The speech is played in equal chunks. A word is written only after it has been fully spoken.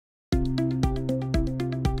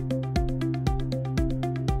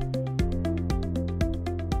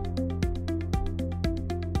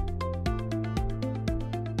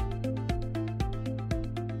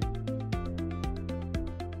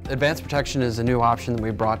Advanced protection is a new option that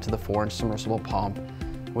we brought to the 4-inch submersible pump.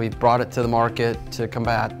 We brought it to the market to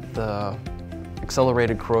combat the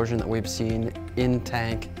accelerated corrosion that we've seen in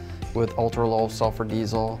tank with ultra-low sulfur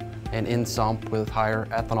diesel and in sump with higher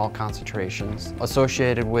ethanol concentrations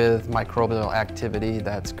associated with microbial activity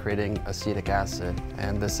that's creating acetic acid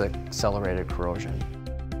and this accelerated corrosion.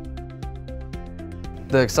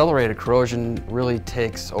 The accelerated corrosion really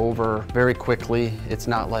takes over very quickly. It's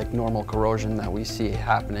not like normal corrosion that we see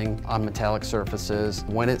happening on metallic surfaces.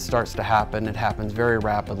 When it starts to happen, it happens very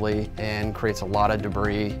rapidly and creates a lot of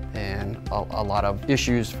debris and a lot of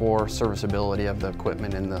issues for serviceability of the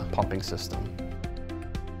equipment in the pumping system.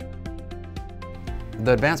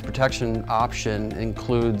 The advanced protection option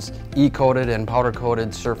includes E-coated and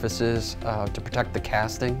powder-coated surfaces to protect the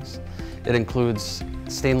castings. It includes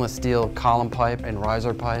stainless steel column pipe and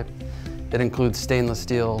riser pipe. It includes stainless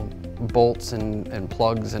steel bolts and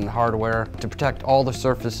plugs and hardware to protect all the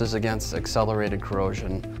surfaces against accelerated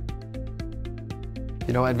corrosion.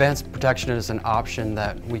 You know, advanced protection is an option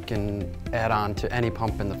that we can add on to any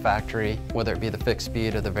pump in the factory, whether it be the fixed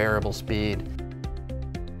speed or the variable speed.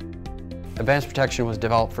 Advanced protection was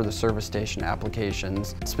developed for the service station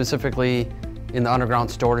applications, specifically in the underground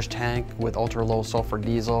storage tank with ultra-low sulfur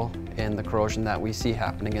diesel and the corrosion that we see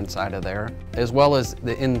happening inside of there, as well as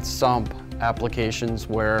the in-sump applications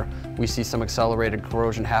where we see some accelerated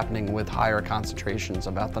corrosion happening with higher concentrations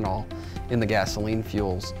of ethanol in the gasoline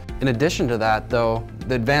fuels. In addition to that, though,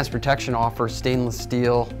 the advanced protection offers stainless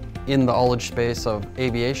steel in the ullage space of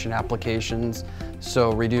aviation applications,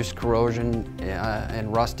 so reduced corrosion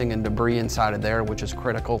and rusting and debris inside of there, which is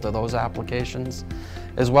critical to those applications,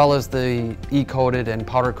 as well as the E-coated and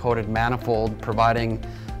powder-coated manifold providing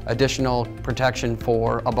additional protection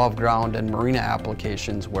for above ground and marina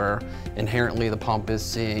applications where inherently the pump is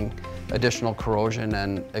seeing additional corrosion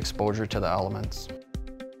and exposure to the elements.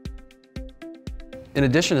 In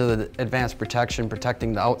addition to the advanced protection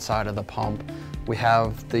protecting the outside of the pump, we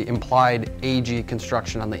have the implied AG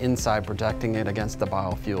construction on the inside protecting it against the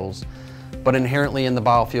biofuels. But inherently in the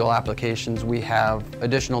biofuel applications, we have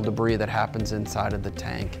additional debris that happens inside of the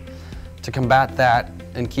tank. To combat that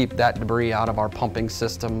and keep that debris out of our pumping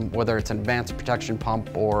system, whether it's an advanced protection pump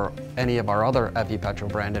or any of our other Petro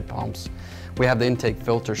branded pumps, we have the intake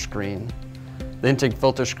filter screen. The intake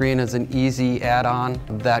filter screen is an easy add-on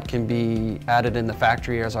that can be added in the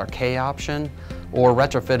factory as our K option or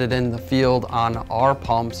retrofitted in the field on our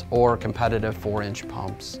pumps or competitive 4-inch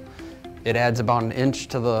pumps. It adds about an inch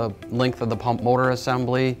to the length of the pump motor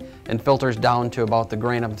assembly and filters down to about the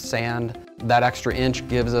grain of sand. That extra inch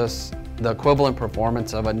gives us the equivalent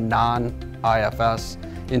performance of a non-IFS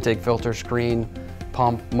intake filter screen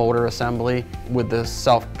pump motor assembly with the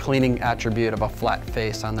self-cleaning attribute of a flat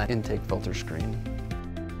face on that intake filter screen.